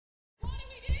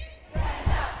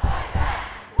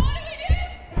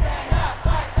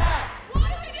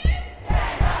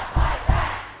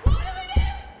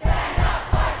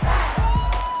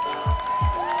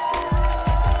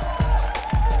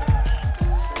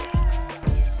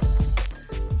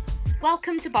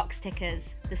Welcome to Box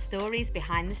Tickers, the stories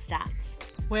behind the stats.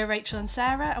 We're Rachel and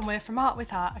Sarah, and we're from Art with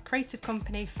Heart, a creative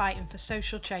company fighting for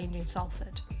social change in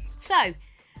Salford. So,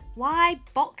 why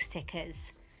box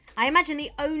tickers? I imagine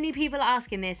the only people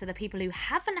asking this are the people who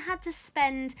haven't had to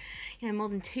spend, more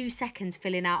than 2 seconds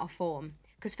filling out a form.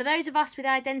 Because for those of us with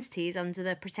identities under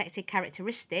the protected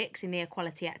characteristics in the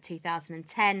Equality Act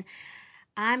 2010,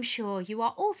 I'm sure you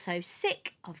are also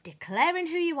sick of declaring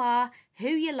who you are, who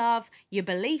you love, your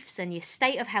beliefs and your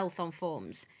state of health on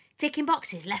forms. Ticking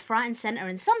boxes left, right and centre,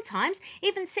 and sometimes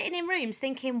even sitting in rooms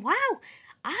thinking, wow,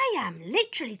 I am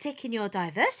literally ticking your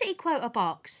diversity quota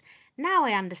box. Now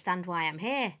I understand why I'm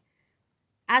here.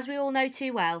 As we all know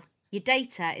too well, your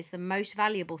data is the most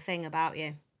valuable thing about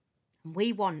you. And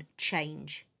we want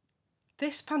change.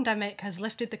 This pandemic has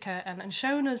lifted the curtain and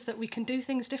shown us that we can do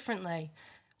things differently.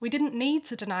 We didn't need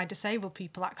to deny disabled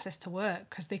people access to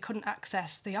work because they couldn't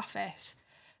access the office.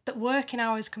 That working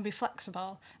hours can be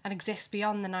flexible and exist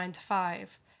beyond the 9 to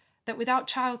 5. That without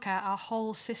childcare, our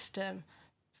whole system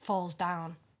falls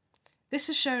down. This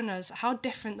has shown us how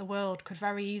different the world could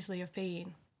very easily have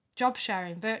been. Job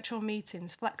sharing, virtual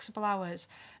meetings, flexible hours,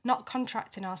 not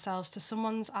contracting ourselves to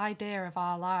someone's idea of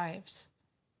our lives.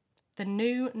 The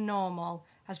new normal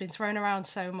has been thrown around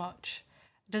so much.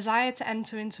 A desire to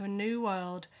enter into a new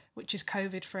world which is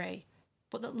COVID-free,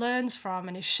 but that learns from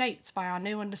and is shaped by our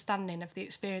new understanding of the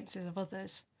experiences of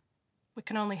others. We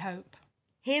can only hope.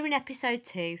 Here in episode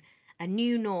 2, A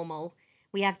New Normal,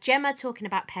 we have Gemma talking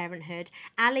about parenthood,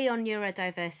 Ali on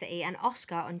neurodiversity and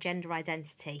Oscar on gender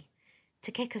identity.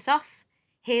 To kick us off,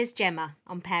 here's Gemma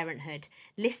on parenthood,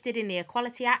 listed in the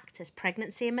Equality Act as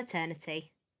pregnancy and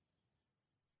maternity.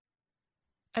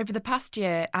 Over the past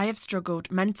year, I have struggled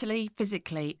mentally,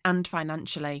 physically and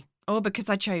financially, all because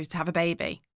I chose to have a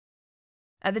baby.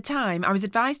 At the time, I was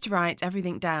advised to write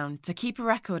everything down to keep a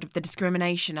record of the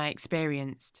discrimination I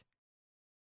experienced.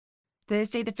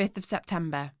 Thursday the 5th of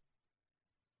September.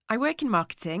 I work in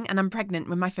marketing and I'm pregnant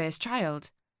with my first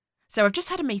child. So I've just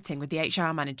had a meeting with the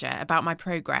HR manager about my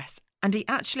progress, and he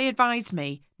actually advised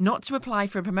me not to apply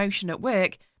for a promotion at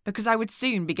work because I would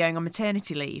soon be going on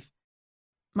maternity leave.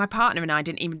 My partner and I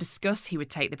didn't even discuss he would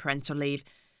take the parental leave.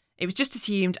 It was just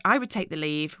assumed I would take the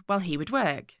leave while he would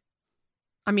work.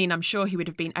 I mean, I'm sure he would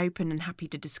have been open and happy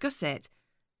to discuss it,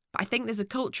 but I think there's a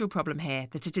cultural problem here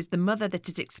that it is the mother that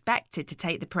is expected to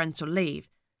take the parental leave.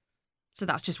 So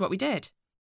that's just what we did.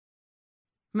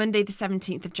 Monday the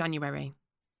 17th of January.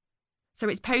 So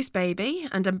it's post-baby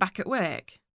and I'm back at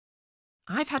work.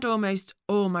 I've had almost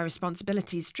all my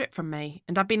responsibilities stripped from me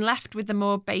and I've been left with the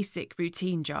more basic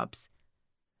routine jobs.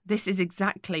 This is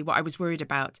exactly what I was worried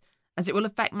about, as it will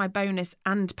affect my bonus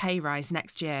and pay rise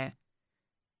next year.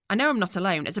 I know I'm not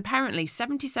alone, as apparently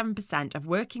 77% of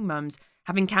working mums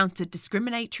have encountered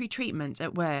discriminatory treatment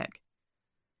at work.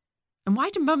 And why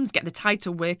do mums get the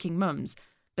title working mums,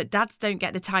 but dads don't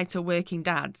get the title working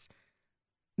dads?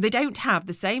 They don't have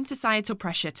the same societal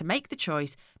pressure to make the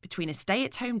choice between a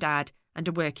stay-at-home dad and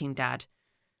a working dad.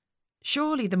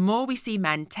 Surely the more we see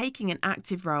men taking an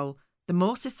active role, the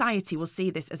more society will see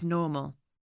this as normal.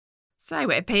 So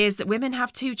it appears that women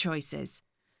have 2 choices: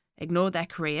 ignore their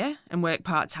career and work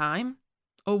part-time,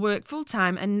 or work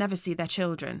full-time and never see their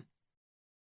children.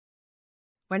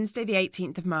 Wednesday the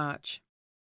 18th of March.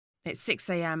 It's 6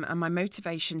 a.m. and my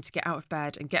motivation to get out of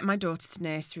bed and get my daughter to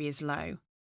nursery is low.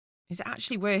 Is it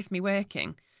actually worth me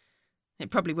working?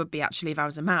 It probably would be actually if I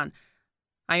was a man.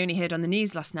 I only heard on the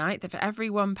news last night that for every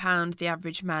 £1 the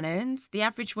average man earns, the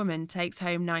average woman takes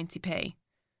home 90p.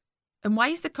 And why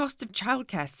is the cost of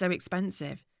childcare so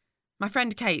expensive? My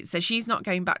friend Kate says she's not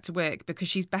going back to work because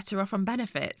she's better off on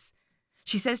benefits.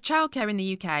 She says childcare in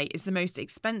the UK is the most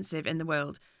expensive in the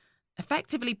world,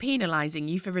 effectively penalising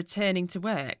you for returning to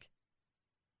work.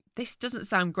 This doesn't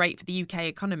sound great for the UK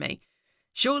economy.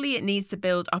 Surely it needs to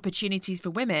build opportunities for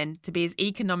women to be as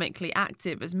economically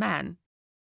active as men.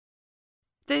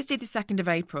 Thursday the 2nd of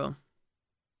April.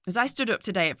 As I stood up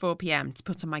today at 4 p.m. to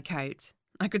put on my coat,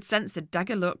 I could sense the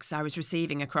dagger looks I was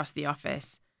receiving across the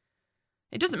office.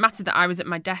 It doesn't matter that I was at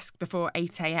my desk before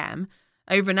 8 a.m,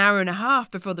 over an hour and a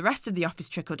half before the rest of the office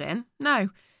trickled in. No.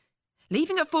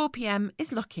 Leaving at 4 p.m.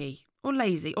 is lucky, or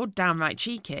lazy, or downright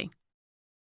cheeky.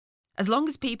 As long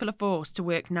as people are forced to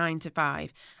work 9 to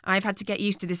 5, I've had to get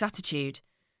used to this attitude.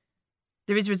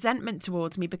 There is resentment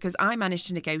towards me because I managed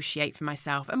to negotiate for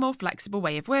myself a more flexible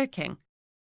way of working.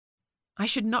 I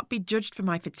should not be judged for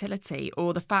my fertility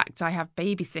or the fact I have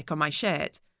baby sick on my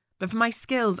shirt, but for my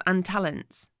skills and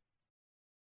talents.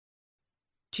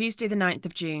 Tuesday the 9th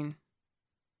of June.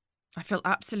 I feel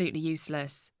absolutely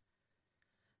useless.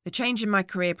 The change in my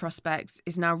career prospects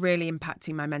is now really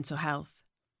impacting my mental health.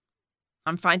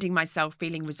 I'm finding myself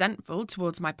feeling resentful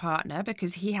towards my partner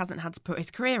because he hasn't had to put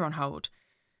his career on hold.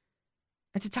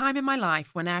 At a time in my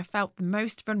life when I felt the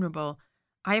most vulnerable,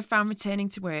 I have found returning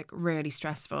to work really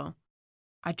stressful.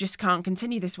 I just can't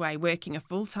continue this way, working a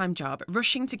full-time job,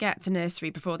 rushing to get to nursery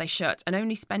before they shut, and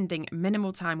only spending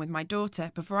minimal time with my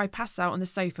daughter before I pass out on the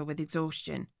sofa with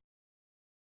exhaustion.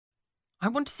 I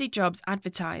want to see jobs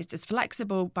advertised as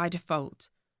flexible by default,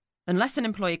 unless an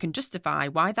employer can justify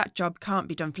why that job can't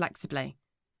be done flexibly.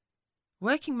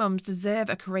 Working mums deserve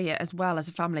a career as well as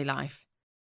a family life.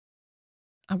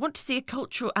 I want to see a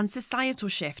cultural and societal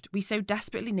shift we so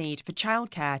desperately need for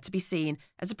childcare to be seen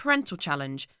as a parental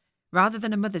challenge rather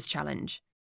than a mother's challenge.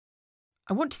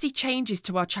 I want to see changes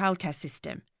to our childcare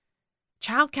system.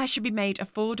 Childcare should be made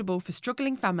affordable for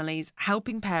struggling families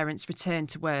helping parents return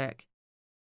to work.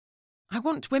 I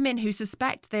want women who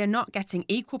suspect they are not getting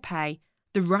equal pay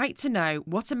the right to know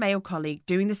what a male colleague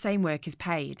doing the same work is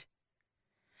paid.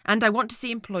 And I want to see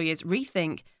employers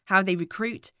rethink how they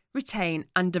recruit, retain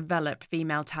and develop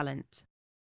female talent.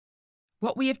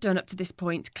 What we have done up to this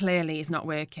point clearly is not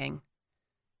working.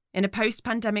 In a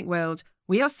post-pandemic world,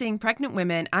 we are seeing pregnant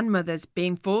women and mothers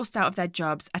being forced out of their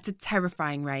jobs at a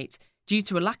terrifying rate due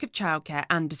to a lack of childcare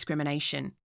and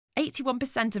discrimination.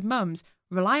 81% of mums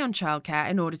rely on childcare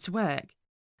in order to work.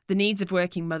 The needs of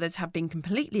working mothers have been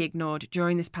completely ignored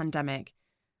during this pandemic.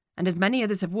 And as many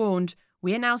others have warned,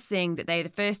 we are now seeing that they are the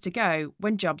first to go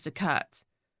when jobs are cut.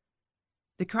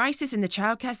 The crisis in the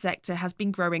childcare sector has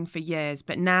been growing for years,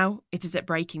 but now it is at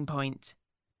breaking point.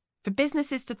 For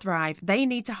businesses to thrive, they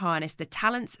need to harness the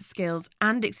talents, skills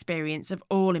and experience of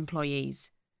all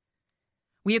employees.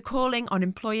 We are calling on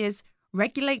employers,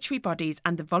 regulatory bodies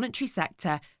and the voluntary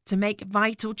sector to make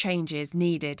vital changes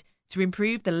needed to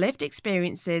improve the lived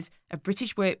experiences of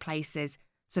British workplaces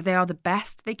so they are the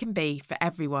best they can be for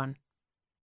everyone.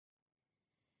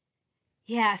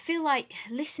 Yeah, I feel like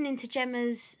listening to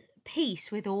Gemma's piece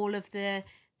with all of the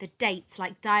dates,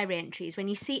 like diary entries, when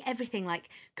you see everything like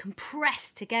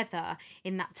compressed together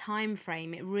in that time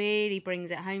frame, it really brings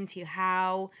it home to you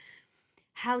how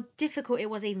difficult it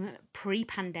was even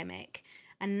pre-pandemic.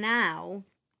 And now,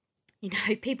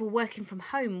 people working from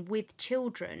home with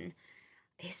children,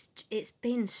 it's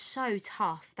been so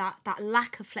tough, that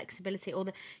lack of flexibility, or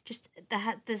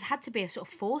there's had to be a sort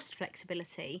of forced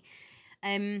flexibility.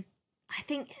 I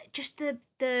think just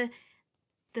the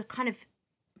kind of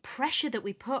pressure that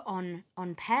we put on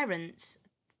parents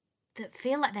that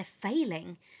feel like they're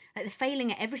failing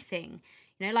at everything.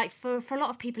 Like for a lot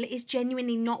of people, it is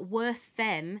genuinely not worth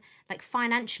them, like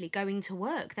financially going to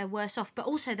work. They're worse off, but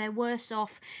also they're worse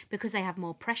off because they have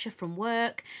more pressure from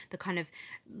work, the kind of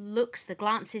looks, the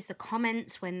glances, the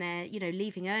comments when they're,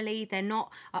 leaving early. They're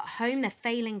not at home. They're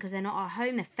failing because they're not at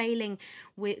home. They're failing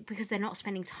because they're not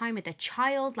spending time with their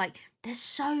child. Like there's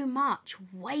so much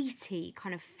weighty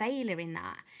kind of failure in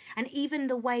that. And even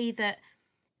the way that,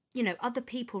 other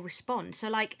people respond. So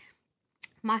like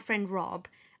my friend Rob,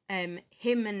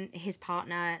 him and his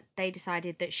partner, they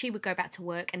decided that she would go back to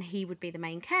work and he would be the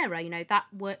main carer. That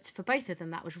worked for both of them.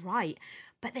 That was right.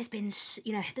 But there's been,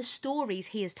 the stories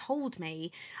he has told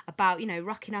me about,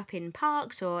 rocking up in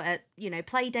parks or at,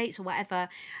 play dates or whatever,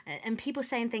 and people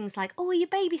saying things like, "Oh, are you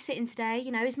babysitting today?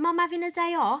 Is mum having a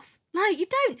day off?" Like you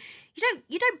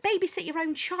don't babysit your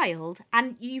own child,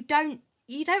 and you don't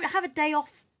have a day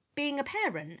off being a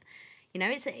parent.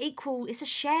 It's a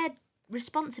shared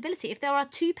responsibility. If there are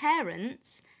two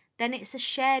parents, then it's a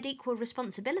shared equal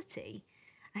responsibility.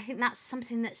 I think that's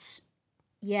something that's,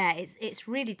 it's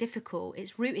really difficult.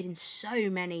 It's rooted in so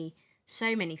many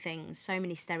things, so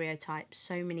many stereotypes,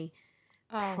 so many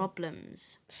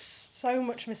problems. So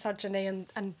much misogyny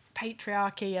and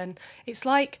patriarchy, and it's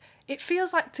like, it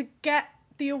feels like to get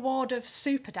the award of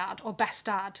super dad or best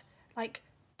dad, like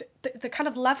the kind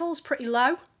of level's pretty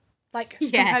low, like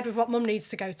compared with what mum needs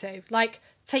to go to. Like,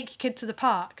 take your kid to the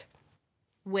park.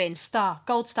 Win. Star.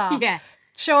 Gold star. Yeah.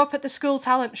 Show up at the school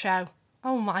talent show.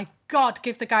 Oh my God,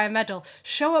 give the guy a medal.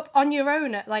 Show up on your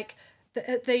own at like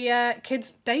the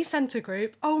kids' day centre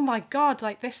group. Oh my God,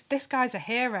 like this guy's a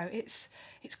hero. It's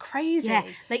crazy. Yeah,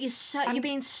 like you're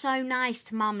being so nice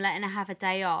to mum, letting her have a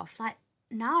day off. Like,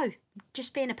 no,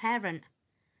 just being a parent.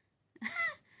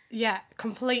 Yeah,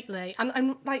 completely.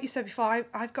 And like you said before,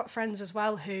 I've got friends as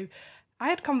well who I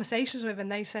had conversations with,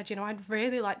 and they said, I'd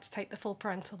really like to take the full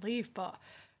parental leave, but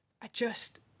I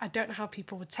don't know how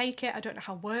people would take it. I don't know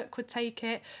how work would take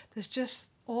it. There's just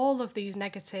all of these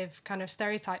negative kind of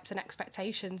stereotypes and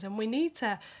expectations, and we need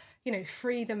to,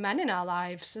 free the men in our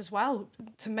lives as well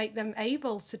to make them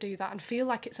able to do that and feel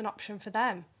like it's an option for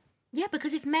them. Yeah,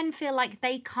 because if men feel like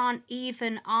they can't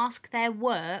even ask their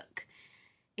work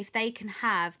if they can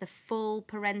have the full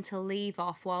parental leave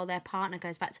off while their partner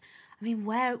goes back to, I mean,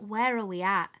 where are we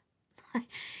at?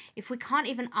 If we can't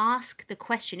even ask the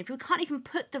question, if we can't even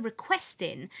put the request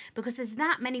in, because there's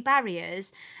that many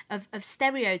barriers of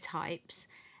stereotypes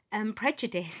and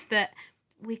prejudice that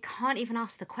we can't even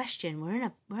ask the question,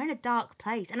 we're in a dark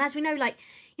place. And as we know, like,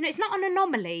 you know, it's not an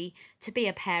anomaly to be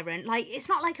a parent. Like, it's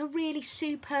not like a really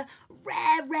super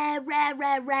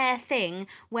rare thing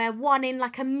where 1 in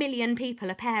like 1,000,000 people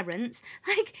are parents.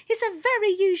 Like, it's a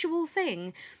very usual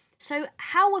thing. So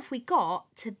how have we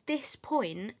got to this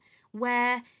point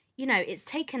where, you know, it's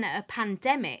taken a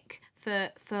pandemic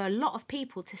for a lot of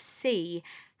people to see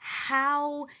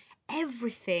how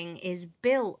everything is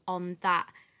built on that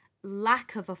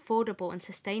lack of affordable and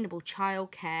sustainable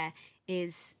childcare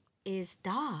is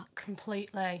dark.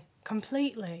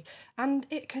 Completely. And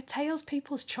it curtails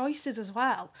people's choices as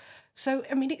well. So,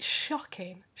 I mean, it's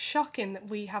shocking that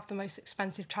we have the most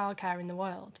expensive childcare in the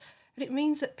world. But it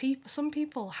means that some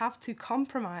people have to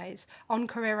compromise on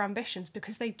career ambitions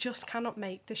because they just cannot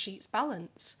make the sheets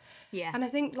balance. Yeah. And I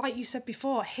think, like you said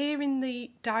before, hearing the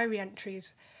diary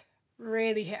entries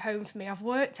really hit home for me. I've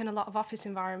worked in a lot of office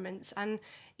environments, and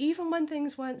even when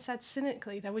things weren't said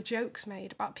cynically, there were jokes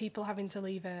made about people having to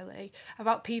leave early,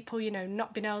 about people, you know,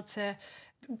 not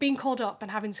being called up and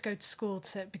having to go to school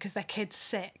because their kid's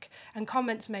sick, and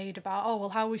comments made about, oh, well,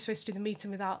 how are we supposed to do the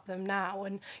meeting without them now?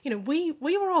 And, you know, we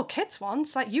were all kids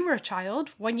once. Like, you were a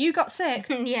child. When you got sick,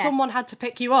 Yeah. Someone had to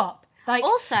pick you up. Like,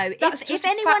 also, if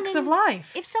anyone facts of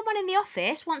life. If someone in the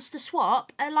office wants to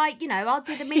swap, like, you know, I'll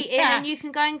do the meeting and you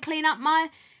can go and clean up my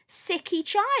sicky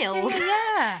child.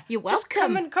 Yeah. You're Just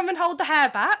welcome. come and hold the hair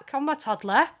back on my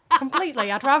toddler.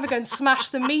 Completely. I'd rather go and smash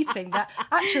the meeting that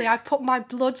actually I've put my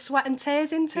blood, sweat and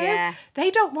tears into. Yeah.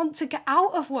 They don't want to get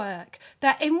out of work.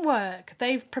 They're in work.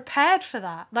 They've prepared for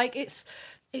that. Like, it's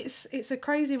a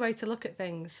crazy way to look at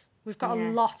things. We've got a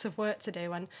lot of work to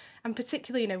do, and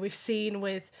particularly, you know, we've seen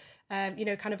with you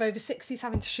know, kind of over 60s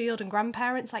having to shield, and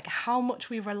grandparents, like how much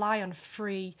we rely on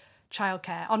free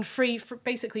childcare, on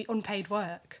basically unpaid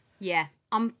work. Yeah,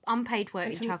 unpaid work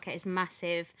in childcare is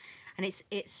massive, and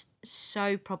it's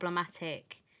so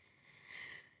problematic.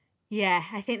 Yeah,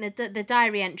 I think the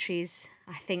diary entries,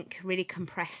 I think, really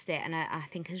compressed it, and I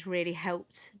think has really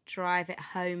helped drive it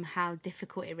home how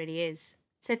difficult it really is.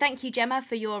 So thank you, Gemma,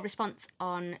 for your response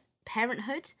on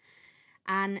parenthood.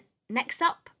 And next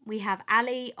up, we have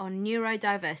Ali on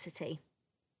neurodiversity.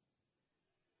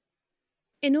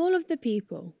 In all of the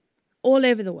people, all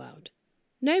over the world,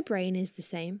 no brain is the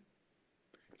same.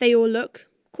 They all look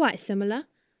quite similar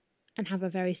and have a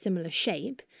very similar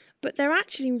shape, but they're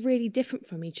actually really different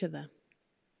from each other.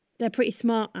 They're pretty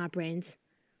smart, our brains.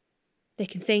 They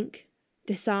can think,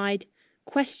 decide,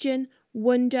 question,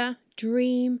 wonder,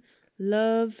 dream,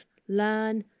 love,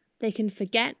 learn. They can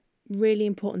forget really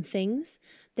important things.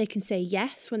 They can say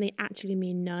yes when they actually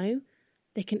mean no.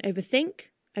 They can overthink,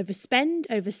 overspend,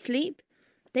 oversleep.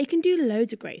 They can do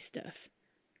loads of great stuff.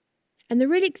 And the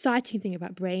really exciting thing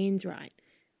about brains, right,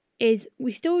 is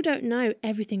we still don't know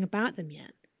everything about them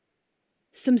yet.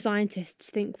 Some scientists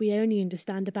think we only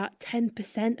understand about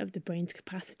 10% of the brain's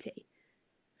capacity.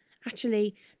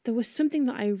 Actually, there was something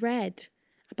that I read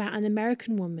about an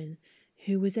American woman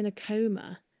who was in a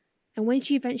coma, and when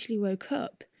she eventually woke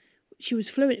up, she was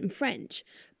fluent in French,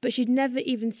 but she'd never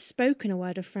even spoken a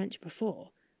word of French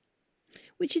before.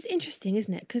 Which is interesting,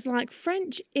 isn't it? Because, like,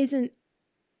 French isn't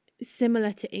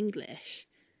similar to English.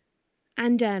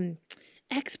 And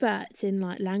experts in,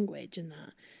 like, language and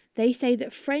that, they say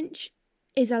that French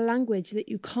is a language that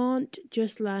you can't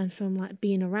just learn from, like,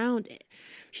 being around it.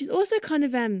 She's also kind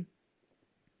of,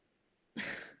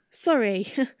 sorry,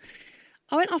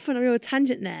 I went off on a real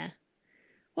tangent there.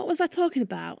 What was I talking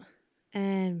about?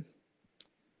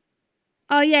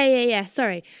 Oh, yeah,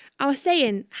 sorry. I was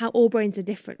saying how all brains are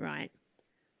different, right?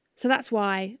 So that's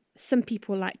why some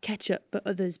people like ketchup, but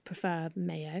others prefer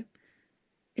mayo.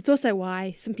 It's also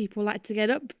why some people like to get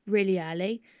up really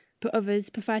early, but others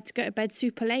prefer to go to bed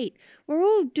super late. We're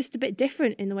all just a bit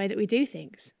different in the way that we do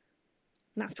things.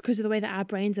 And that's because of the way that our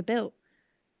brains are built.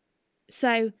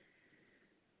 So,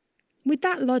 with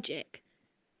that logic,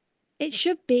 it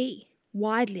should be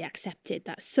widely accepted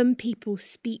that some people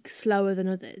speak slower than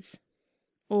others,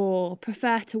 or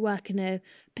prefer to work in a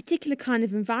particular kind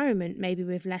of environment, maybe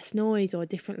with less noise or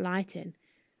different lighting,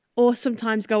 or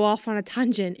sometimes go off on a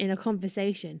tangent in a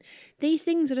conversation. These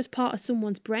things are just part of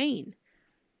someone's brain.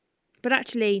 But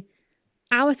actually,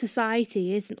 our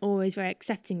society isn't always very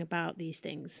accepting about these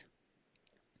things.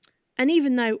 And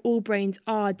even though all brains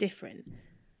are different,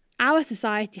 our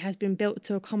society has been built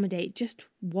to accommodate just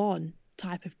one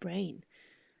type of brain,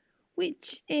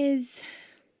 which is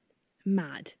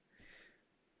mad.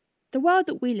 The world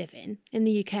that we live in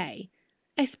the UK,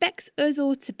 expects us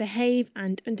all to behave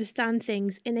and understand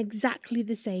things in exactly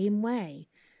the same way.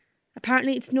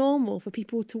 Apparently it's normal for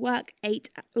people to work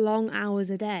 8 long hours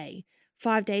a day,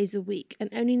 5 days a week, and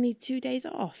only need 2 days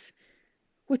off.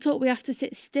 We're taught we have to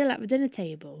sit still at the dinner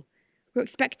table. We're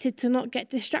expected to not get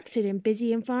distracted in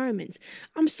busy environments.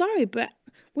 I'm sorry, but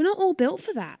we're not all built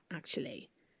for that, actually.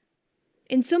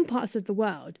 In some parts of the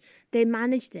world, they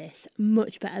manage this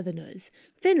much better than us.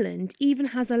 Finland even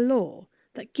has a law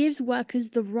that gives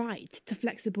workers the right to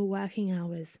flexible working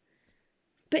hours.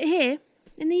 But here,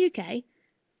 in the UK,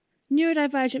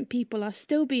 neurodivergent people are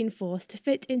still being forced to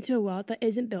fit into a world that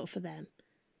isn't built for them.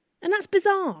 And that's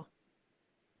bizarre.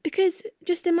 Because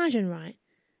just imagine, right,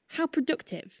 how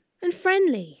productive and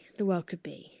friendly the world could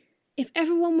be if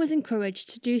everyone was encouraged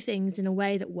to do things in a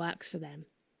way that works for them.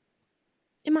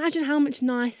 Imagine how much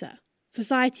nicer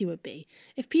society would be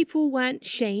if people weren't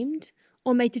shamed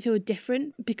or made to feel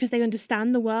different because they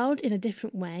understand the world in a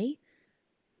different way.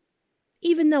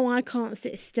 Even though I can't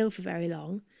sit still for very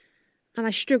long, and I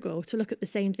struggle to look at the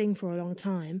same thing for a long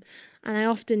time, and I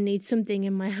often need something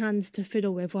in my hands to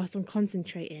fiddle with whilst I'm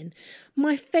concentrating,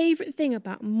 my favourite thing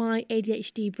about my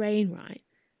ADHD brain, right,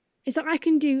 is that I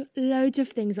can do loads of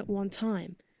things at one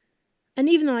time. And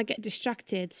even though I get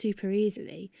distracted super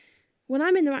easily, when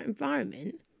I'm in the right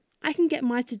environment, I can get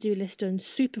my to-do list done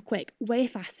super quick, way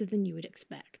faster than you would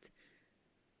expect.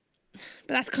 But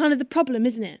that's kind of the problem,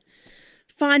 isn't it?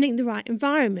 Finding the right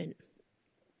environment.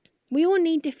 We all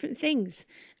need different things.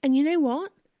 And you know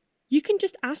what? You can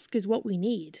just ask us what we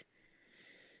need.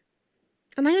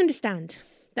 And I understand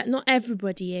that not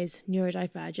everybody is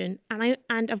neurodivergent.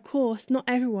 And of course, not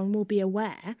everyone will be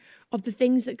aware of the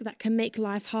things that can make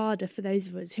life harder for those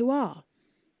of us who are.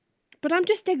 But I'm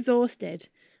just exhausted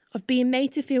of being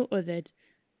made to feel othered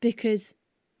because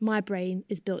my brain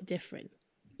is built different.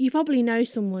 You probably know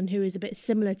someone who is a bit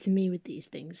similar to me with these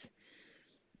things.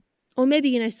 Or maybe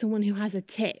you know someone who has a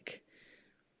tic,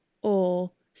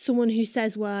 or someone who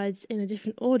says words in a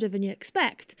different order than you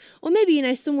expect. Or maybe you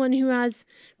know someone who has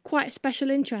quite special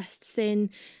interests in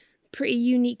pretty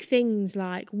unique things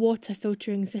like water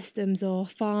filtering systems or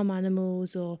farm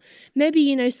animals. Or maybe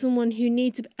you know someone who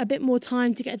needs a bit more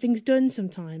time to get things done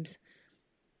sometimes.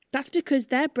 That's because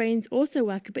their brains also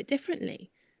work a bit differently.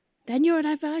 They're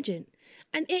neurodivergent.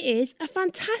 And it is a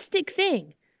fantastic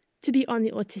thing to be on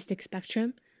the autistic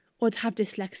spectrum, or to have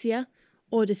dyslexia,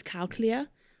 or dyscalculia,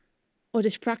 or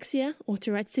dyspraxia, or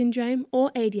Tourette syndrome,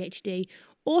 or ADHD,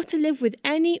 or to live with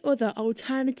any other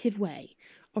alternative way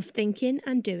of thinking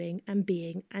and doing and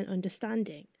being and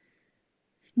understanding.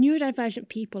 Neurodivergent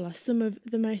people are some of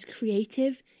the most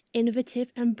creative,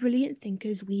 innovative, and brilliant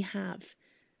thinkers we have.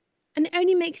 And it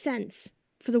only makes sense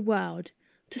for the world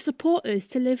to support us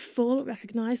to live full,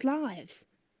 recognised lives.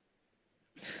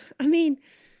 I mean,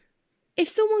 if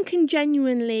someone can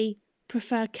genuinely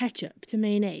prefer ketchup to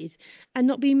mayonnaise and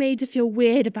not be made to feel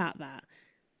weird about that,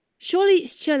 surely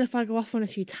it's chill if I go off on a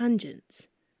few tangents.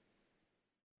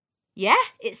 Yeah,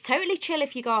 it's totally chill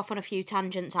if you go off on a few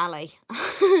tangents, Ali.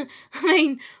 I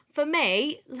mean, for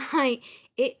me,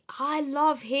 I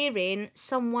love hearing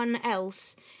someone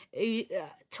else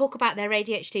talk about their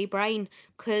ADHD brain,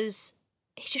 because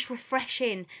it's just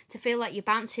refreshing to feel like you're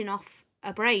bouncing off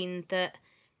a brain that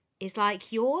is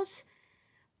like yours,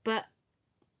 but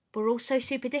we're also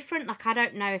super different. Like, I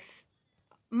don't know if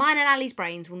mine and Ali's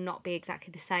brains will not be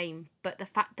exactly the same, but the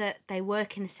fact that they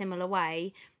work in a similar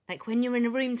way, like when you're in a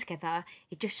room together,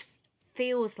 it just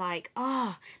feels like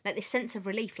this sense of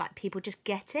relief, like people just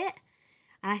get it.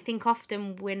 And I think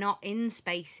often we're not in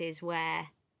spaces where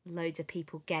loads of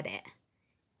people get it,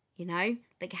 you know?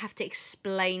 Like, you have to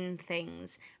explain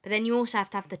things, but then you also have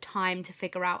to have the time to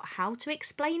figure out how to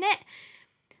explain it.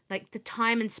 Like, the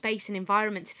time and space and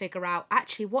environment to figure out,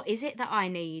 actually, what is it that I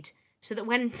need? So that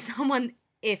when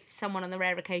if someone on the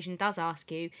rare occasion does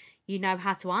ask you, you know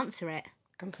how to answer it.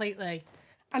 Completely.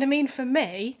 And I mean, for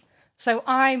me, so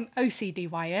I'm OCD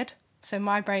wired, so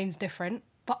my brain's different,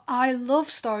 but I love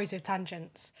stories with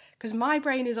tangents, because my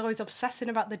brain is always obsessing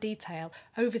about the detail,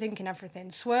 overthinking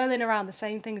everything, swirling around the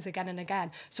same things again and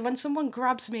again. So when someone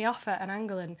grabs me off at an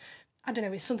angle and, I don't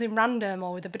know, it's something random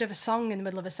or with a bit of a song in the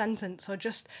middle of a sentence, or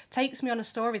just takes me on a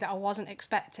story that I wasn't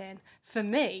expecting, for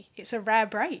me, it's a rare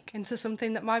break into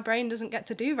something that my brain doesn't get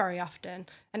to do very often,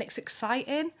 and it's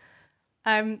exciting.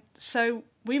 So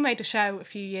we made a show a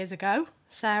few years ago,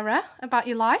 Sarah, about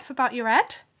your life, about your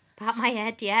head. About my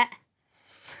head, yeah.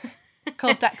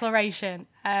 Called Declaration.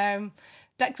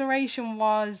 Declaration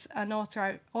was an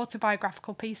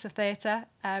autobiographical piece of theatre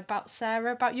about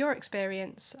Sarah, about your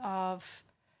experience of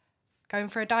going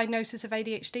for a diagnosis of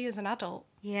ADHD as an adult.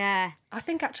 Yeah. I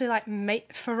think actually,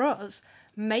 for us,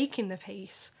 making the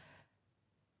piece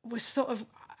was sort of,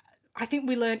 I think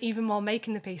we learned even more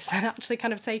making the piece than actually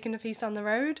kind of taking the piece on the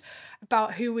road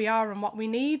about who we are and what we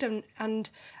need. And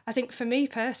I think for me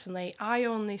personally, I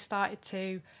only started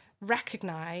to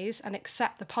recognise and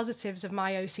accept the positives of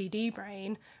my OCD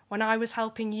brain when I was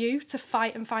helping you to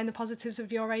fight and find the positives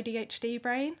of your ADHD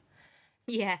brain.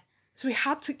 Yeah. So we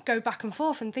had to go back and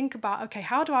forth and think about, okay,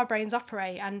 how do our brains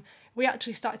operate? And we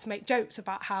actually started to make jokes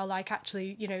about how, like,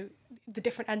 actually, you know, the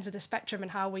different ends of the spectrum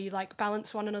and how we, like,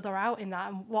 balance one another out in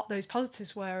that and what those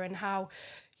positives were and how,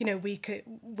 you know,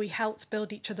 we helped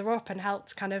build each other up and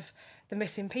helped kind of the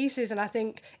missing pieces. And I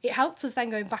think it helped us then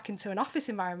going back into an office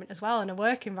environment as well and a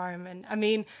work environment. I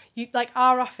mean, you like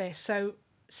our office, so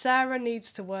Sarah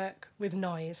needs to work with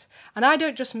noise. And I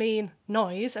don't just mean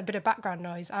noise, a bit of background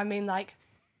noise. I mean, like,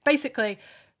 basically,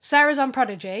 Sarah's on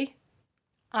Prodigy,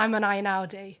 I'm on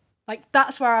Einaudi. Like,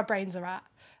 that's where our brains are at.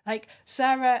 Like,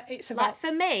 Sarah, it's about... Like,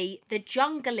 for me, the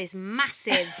jungle is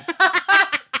massive.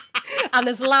 and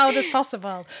as loud as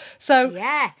possible. So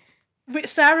Yeah.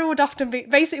 Sarah would often be...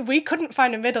 Basically, we couldn't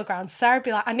find a middle ground. Sarah would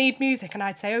be like, I need music. And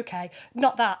I'd say, okay,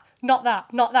 not that, not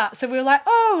that, not that. So we were like,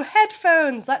 oh,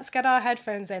 headphones. Let's get our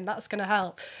headphones in. That's going to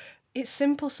help. It's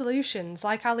simple solutions.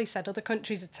 Like Ali said, other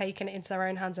countries are taking it into their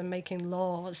own hands and making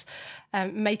laws,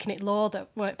 making it law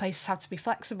that workplaces have to be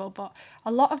flexible. But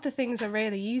a lot of the things are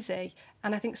really easy.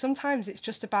 And I think sometimes it's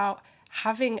just about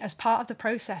having, as part of the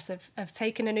process of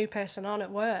taking a new person on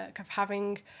at work, of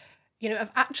having, you know, of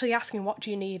actually asking, what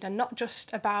do you need? And not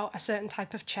just about a certain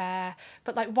type of chair,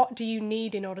 but like, what do you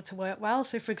need in order to work well?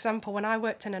 So for example, when I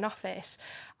worked in an office,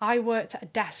 I worked at a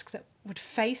desk that would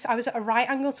face, I was at a right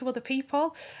angle to other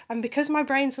people. And because my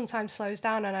brain sometimes slows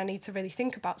down and I need to really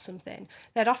think about something,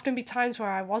 there'd often be times where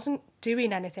I wasn't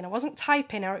doing anything. I wasn't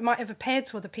typing, or it might have appeared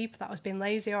to other people that I was being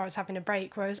lazy or I was having a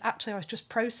break, whereas actually I was just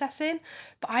processing.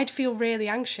 But I'd feel really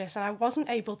anxious and I wasn't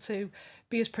able to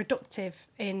be as productive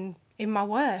in my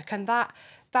work, and that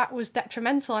was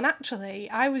detrimental. And actually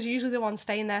I was usually the one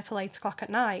staying there till 8 o'clock at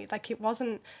night. Like, it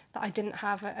wasn't that I didn't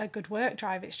have a good work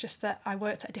drive, it's just that I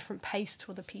worked at a different pace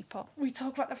to other people. We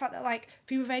talk about the fact that, like,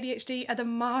 people with ADHD are the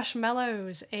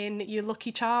marshmallows in your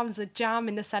Lucky Charms, the jam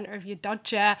in the centre of your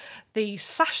Dodger, the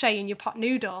sachet in your pot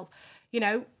noodle, you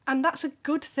know, and that's a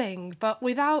good thing. But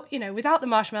without the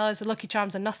marshmallows, the Lucky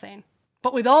Charms are nothing.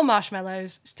 But with all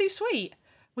marshmallows, it's too sweet.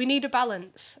 We need a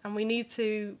balance, and we need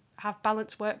to have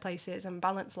balanced workplaces and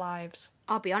balanced lives.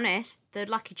 I'll be honest, the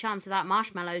Lucky Charms without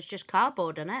marshmallows just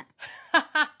cardboard, isn't it?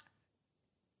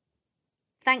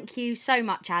 Thank you so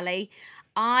much, Ali.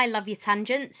 I love your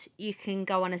tangents. You can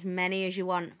go on as many as you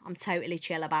want. I'm totally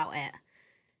chill about it.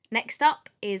 Next up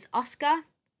is Oscar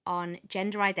on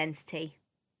gender identity.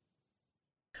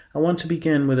 I want to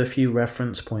begin with a few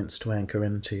reference points to anchor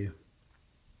into.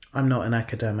 I'm not an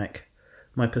academic.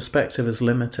 My perspective is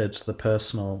limited to the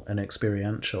personal and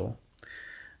experiential.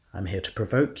 I'm here to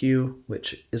provoke you,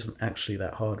 which isn't actually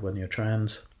that hard when you're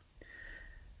trans.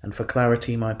 And for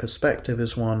clarity, my perspective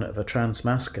is one of a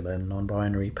transmasculine,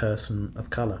 non-binary person of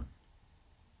colour.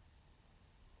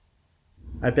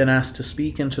 I've been asked to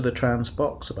speak into the trans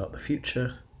box about the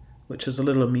future, which is a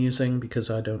little amusing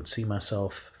because I don't see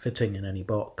myself fitting in any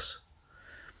box.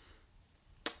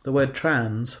 The word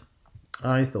trans,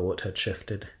 I thought, had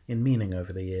shifted in meaning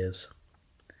over the years.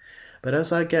 But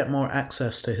as I get more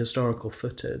access to historical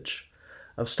footage,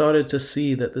 I've started to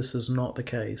see that this is not the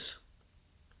case.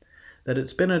 That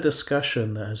it's been a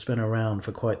discussion that has been around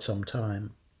for quite some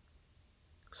time.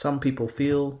 Some people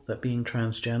feel that being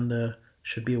transgender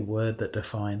should be a word that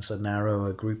defines a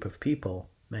narrower group of people,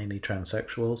 mainly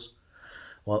transsexuals,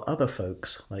 while other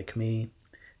folks, like me,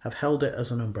 have held it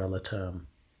as an umbrella term.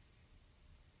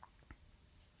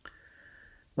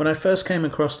 When I first came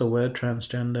across the word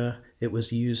transgender, it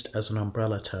was used as an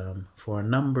umbrella term for a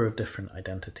number of different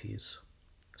identities.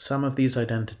 Some of these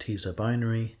identities are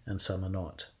binary and some are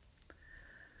not.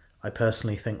 I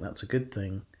personally think that's a good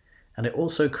thing, and it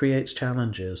also creates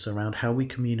challenges around how we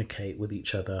communicate with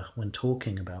each other when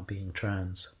talking about being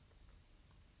trans.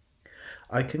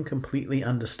 I can completely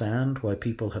understand why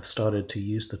people have started to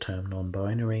use the term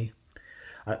non-binary.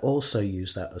 I also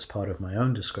use that as part of my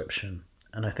own description,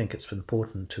 and I think it's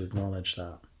important to acknowledge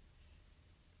that.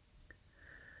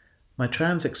 My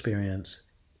trans experience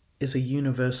is a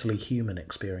universally human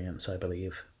experience, I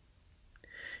believe.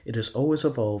 It is always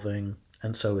evolving,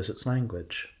 and so is its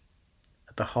language.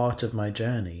 At the heart of my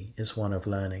journey is one of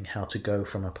learning how to go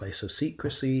from a place of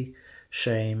secrecy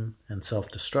shame, and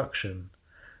self-destruction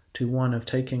to one of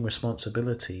taking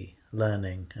responsibility,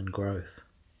 learning, and growth.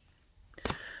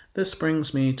 This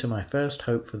brings me to my first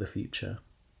hope for the future.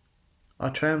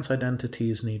 Our trans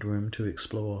identities need room to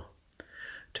explore.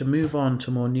 To move on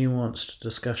to more nuanced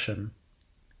discussion,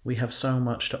 we have so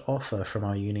much to offer from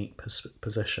our unique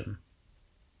position.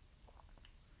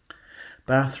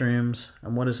 Bathrooms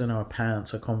and what is in our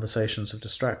pants are conversations of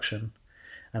distraction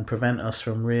and prevent us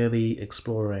from really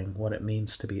exploring what it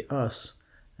means to be us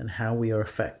and how we are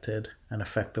affected and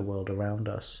affect the world around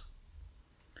us.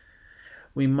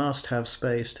 We must have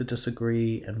space to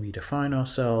disagree and redefine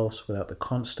ourselves without the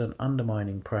constant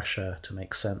undermining pressure to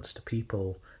make sense to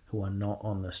people who are not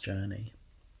on this journey.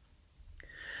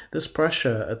 This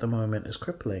pressure at the moment is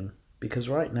crippling because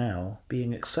right now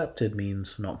being accepted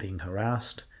means not being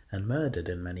harassed and murdered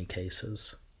in many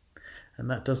cases, and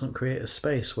that doesn't create a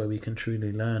space where we can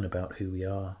truly learn about who we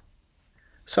are.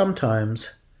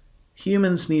 Sometimes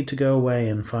humans need to go away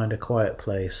and find a quiet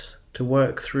place to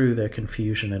work through their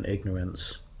confusion and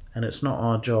ignorance, and it's not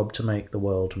our job to make the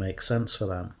world make sense for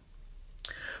them.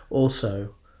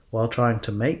 Also, while trying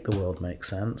to make the world make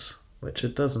sense, which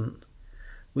it doesn't,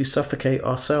 we suffocate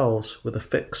ourselves with a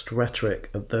fixed rhetoric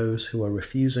of those who are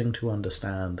refusing to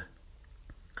understand.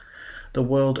 The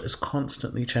world is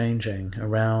constantly changing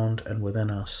around and within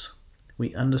us.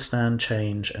 We understand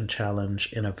change and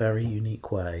challenge in a very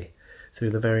unique way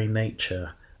through the very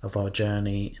nature of our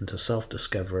journey into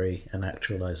self-discovery and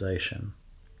actualization.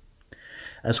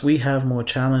 As we have more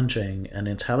challenging and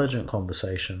intelligent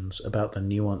conversations about the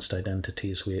nuanced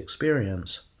identities we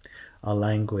experience, our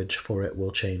language for it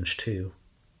will change too.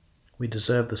 We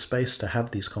deserve the space to have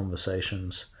these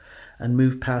conversations and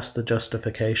move past the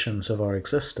justifications of our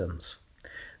existence,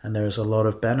 and there is a lot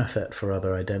of benefit for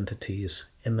other identities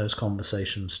in those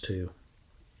conversations too.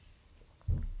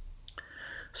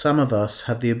 Some of us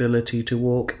have the ability to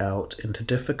walk out into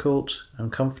difficult,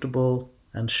 uncomfortable,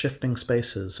 and shifting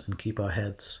spaces and keep our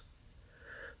heads.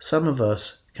 Some of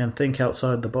us can think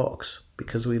outside the box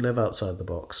because we live outside the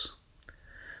box.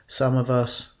 Some of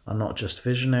us are not just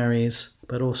visionaries,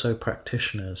 but also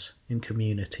practitioners in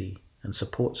community and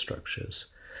support structures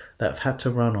that have had to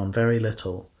run on very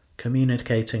little,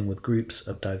 communicating with groups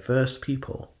of diverse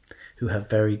people who have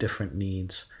very different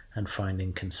needs and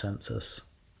finding consensus.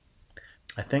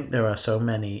 I think there are so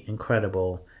many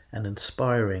incredible and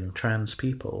inspiring trans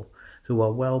people who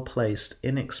are well placed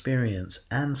in experience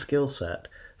and skill set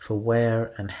for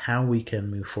where and how we can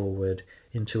move forward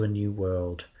into a new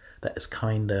world that is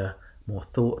kinder, more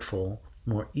thoughtful,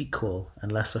 more equal,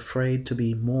 and less afraid to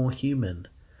be more human,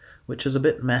 which is a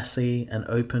bit messy and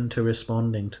open to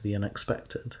responding to the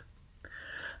unexpected.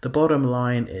 The bottom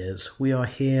line is we are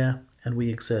here and we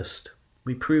exist.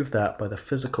 We prove that by the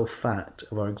physical fact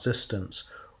of our existence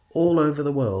all over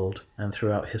the world and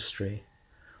throughout history.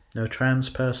 No trans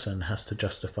person has to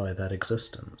justify that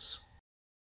existence.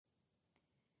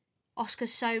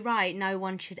 Oscar's so right. No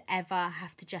one should ever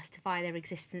have to justify their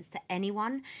existence to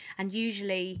anyone. And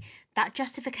usually that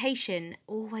justification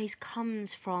always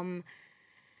comes from,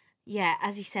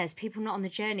 as he says, people not on the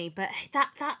journey. But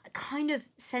that kind of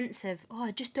sense of,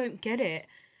 I just don't get it.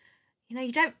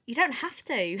 You don't have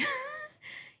to.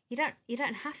 You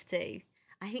don't have to.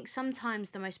 I think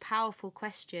sometimes the most powerful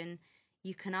question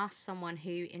you can ask someone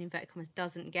who, in inverted commas,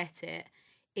 doesn't get it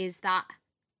is that,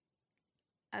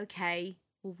 okay,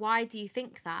 well, why do you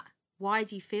think that? Why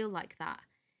do you feel like that?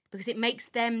 Because it makes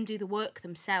them do the work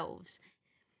themselves.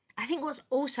 I think what's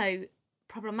also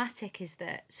problematic is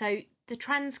that, so the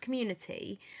trans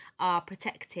community are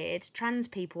protected, trans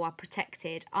people are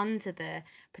protected under the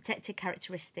protected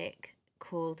characteristic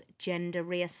called gender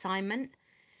reassignment.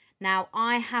 Now,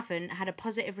 I haven't had a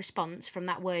positive response from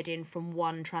that wording from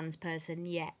one trans person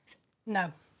yet.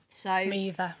 No. So me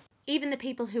either. Even the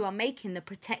people who are making the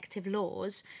protective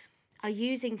laws are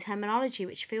using terminology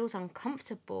which feels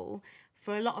uncomfortable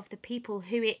for a lot of the people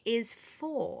who it is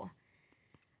for.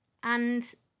 And,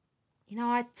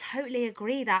 I totally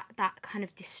agree that kind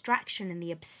of distraction and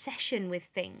the obsession with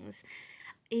things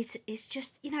is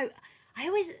just, I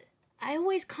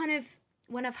always kind of,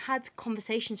 when I've had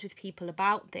conversations with people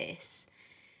about this,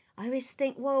 I always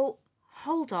think, well,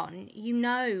 hold on,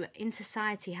 in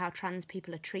society how trans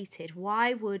people are treated.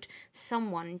 Why would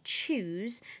someone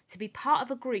choose to be part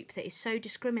of a group that is so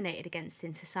discriminated against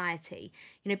in society?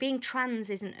 Being trans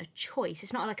isn't a choice.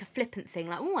 It's not like a flippant thing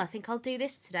like, I think I'll do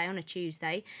this today on a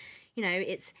Tuesday.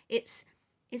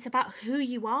 It's about who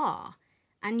you are,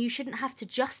 and you shouldn't have to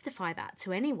justify that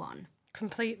to anyone.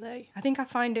 Completely. I think I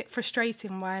find it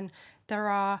frustrating when there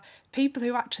are people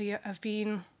who actually have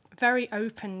been very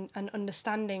open and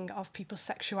understanding of people's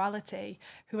sexuality,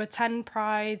 who attend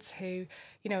prides, who,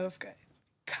 you know,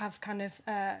 have kind of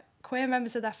queer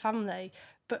members of their family,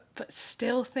 but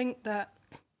still think that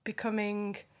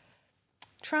becoming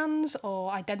trans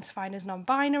or identifying as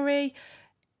non-binary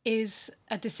is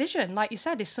a decision, like you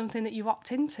said, is something that you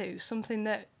opt into, something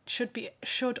that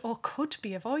should or could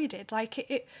be avoided. Like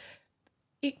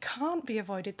it can't be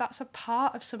avoided. That's a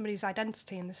part of somebody's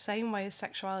identity in the same way as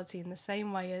sexuality, in the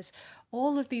same way as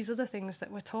all of these other things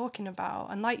that we're talking about.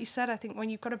 And like you said, I think when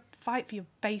you've got to fight for your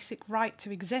basic right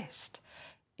to exist,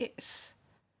 it's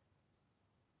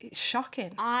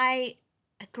shocking. I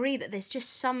agree that there's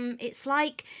just it's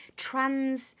like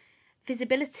trans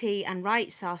visibility and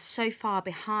rights are so far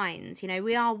behind. You know,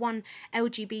 we are one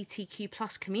LGBTQ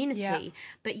plus community,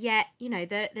 but yet, you know,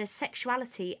 there's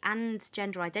sexuality and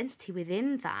gender identity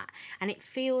within that, and it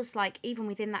feels like even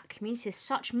within that community there's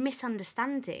such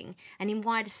misunderstanding, and in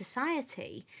wider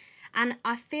society. And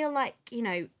I feel like, you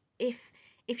know, if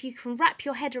you can wrap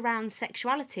your head around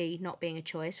sexuality not being a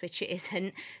choice, which it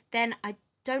isn't, then I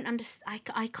can't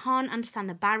understand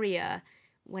the barrier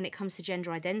when it comes to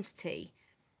gender identity.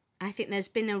 I think there's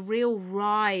been a real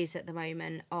rise at the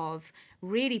moment of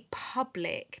really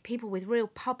public, people with real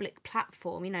public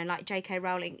platform, you know, like J.K.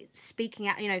 Rowling speaking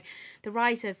out, you know, the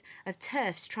rise of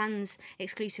TERFs, trans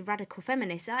exclusive radical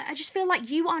feminists. I just feel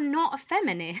like you are not a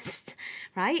feminist,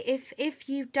 right? If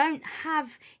you don't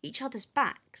have each other's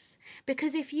backs.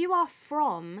 Because if you are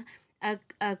from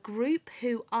a group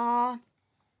who are,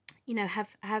 you know,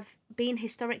 have been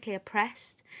historically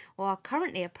oppressed or are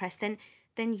currently oppressed,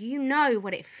 then you know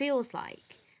what it feels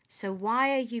like. So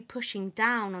why are you pushing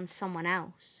down on someone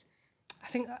else? I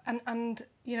think, and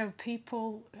you know,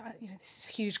 people, you know, this is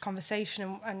a huge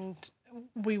conversation, and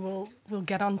we'll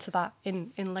get onto that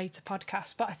in later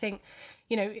podcasts. But I think,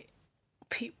 you know,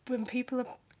 when people are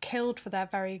killed for their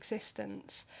very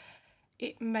existence,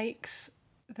 it makes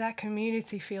their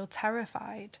community feel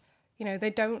terrified. You know,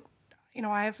 they don't. You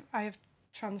know, I have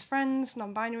trans friends,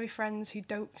 non-binary friends who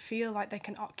don't feel like they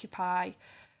can occupy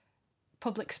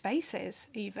public spaces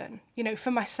even. You know,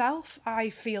 for myself, I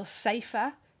feel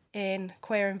safer in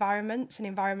queer environments and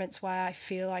environments where I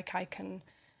feel like I can,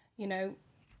 you know,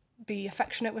 be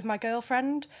affectionate with my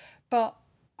girlfriend, but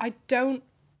I don't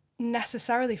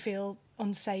necessarily feel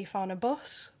unsafe on a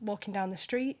bus, walking down the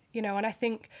street, you know. And I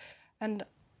think, and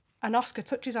Oscar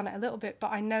touches on it a little bit,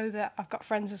 but I know that I've got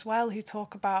friends as well who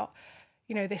talk about,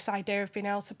 you know, this idea of being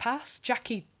able to pass.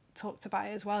 Jackie talked about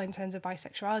it as well in terms of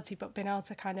bisexuality, but being able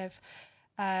to kind of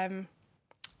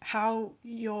how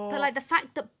you're... But like the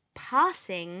fact that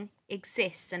passing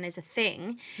exists and is a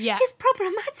thing Yeah. is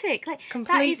problematic. Like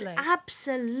Completely. that is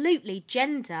absolutely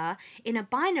gender in a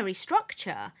binary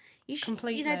structure.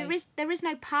 Completely. You know, there is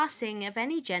no passing of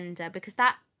any gender, because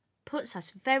that puts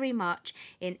us very much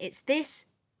in it's this,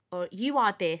 or you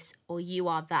are this, or you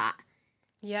are that.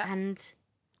 Yeah. And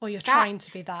or you're trying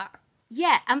to be that.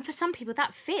 yeah, and for some people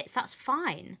that fits, that's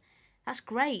fine. That's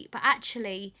great. But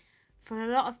actually, for a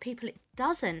lot of people it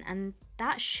doesn't, and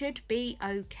that should be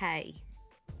okay.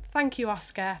 Thank you,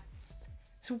 Oscar.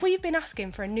 So we've been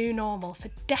asking for a new normal for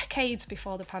decades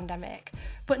before the pandemic,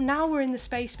 but now we're in the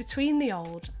space between the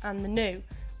old and the new,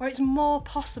 where it's more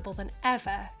possible than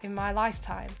ever in my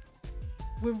lifetime.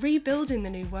 We're rebuilding the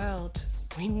new world.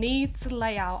 We need to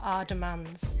lay out our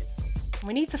demands.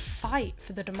 We need to fight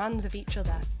for the demands of each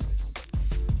other.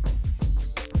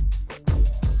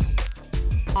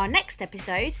 Our next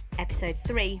episode, episode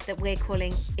 3, that we're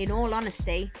calling In All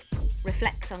Honesty,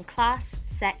 reflects on class,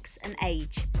 sex and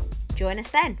age. Join us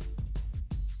then.